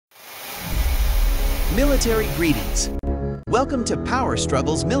Military greetings. Welcome to Power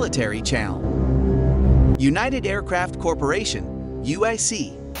Struggles Military Channel. United Aircraft Corporation,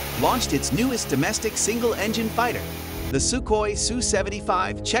 UAC, launched its newest domestic single-engine fighter, the Sukhoi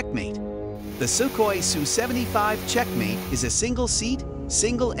Su-75 Checkmate. The Sukhoi Su-75 Checkmate is a single-seat,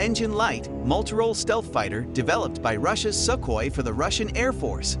 single-engine light, multirole stealth fighter developed by Russia's Sukhoi for the Russian Air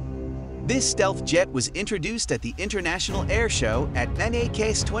Force. This stealth jet was introduced at the International Air Show at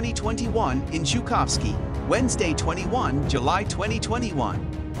NAKS 2021 in Zhukovsky, Wednesday 21 July 2021.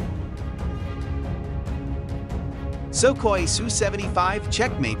 Sukhoi Su-75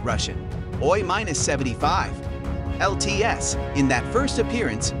 Checkmate Russian, OI-75, LTS. In that first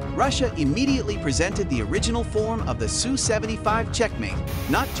appearance, Russia immediately presented the original form of the Su-75 Checkmate,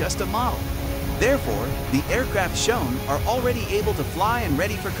 not just a model. Therefore, the aircraft shown are already able to fly and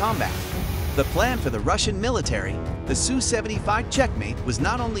ready for combat. The plan for the Russian military, the Su-75 Checkmate, was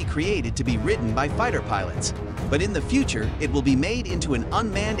not only created to be ridden by fighter pilots, but in the future it will be made into an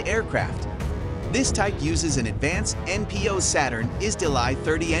unmanned aircraft. This type uses an advanced NPO Saturn ISDLI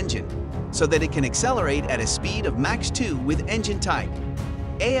 30 engine, so that it can accelerate at a speed of Mach 2 with engine type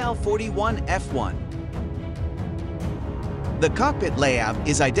AL41F1. The cockpit layout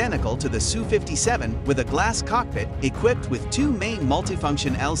is identical to the Su-57 with a glass cockpit equipped with two main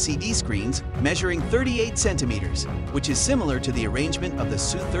multifunction LCD screens measuring 38 centimeters, which is similar to the arrangement of the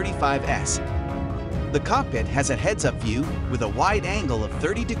Su-35S. The cockpit has a heads-up view with a wide angle of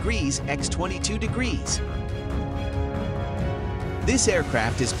 30 degrees x 22 degrees. This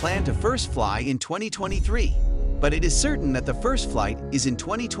aircraft is planned to first fly in 2023, but it is certain that the first flight is in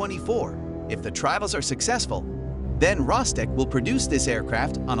 2024. If the trials are successful, then Rostec will produce this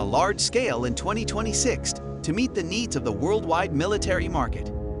aircraft on a large scale in 2026 to meet the needs of the worldwide military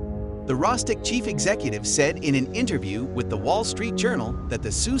market. The Rostec chief executive said in an interview with the Wall Street Journal that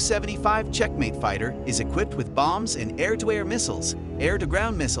the Su-75 Checkmate fighter is equipped with bombs and air-to-air missiles,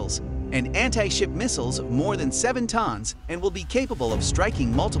 air-to-ground missiles, and anti-ship missiles of more than 7 tons and will be capable of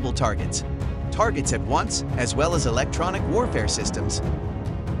striking multiple targets at once, as well as electronic warfare systems.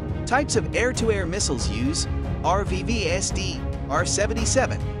 Types of air-to-air missiles use RVV-SD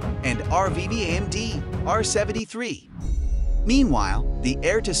R77 and RVV-MD R73. Meanwhile, the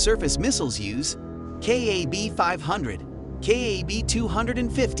air-to-surface missiles use KAB-500,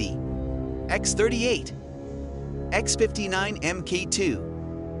 KAB-250, X-38, X-59 Mk2,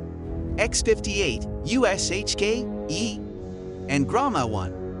 X-58 USHK-E, and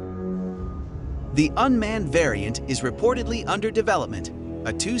Gromma-1. The unmanned variant is reportedly under development.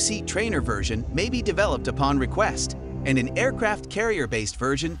 A two-seat trainer version may be developed upon request, and an aircraft carrier-based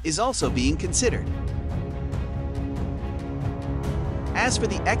version is also being considered. As for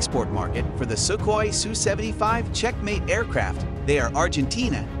the export market for the Sukhoi Su-75 Checkmate aircraft, they are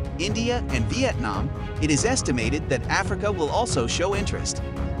Argentina, India, and Vietnam. It is estimated that Africa will also show interest.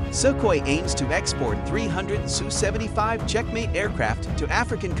 Sukhoi aims to export 300 Su-75 Checkmate aircraft to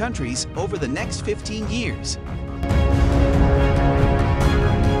African countries over the next 15 years.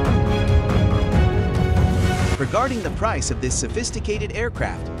 Regarding the price of this sophisticated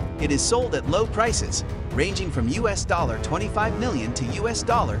aircraft, it is sold at low prices, ranging from $25 million to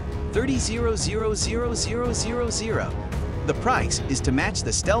 $30,000,000. The price is to match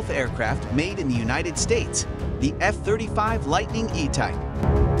the stealth aircraft made in the United States, the F-35 Lightning E-type.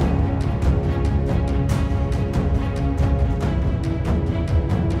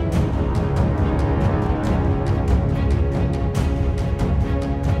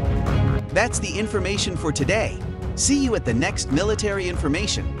 That's the information for today. See you at the next military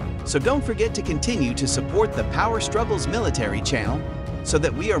information. So don't forget to continue to support the Power Struggles Military Channel so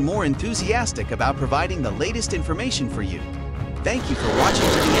that we are more enthusiastic about providing the latest information for you. Thank you for watching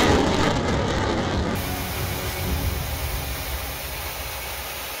to the end.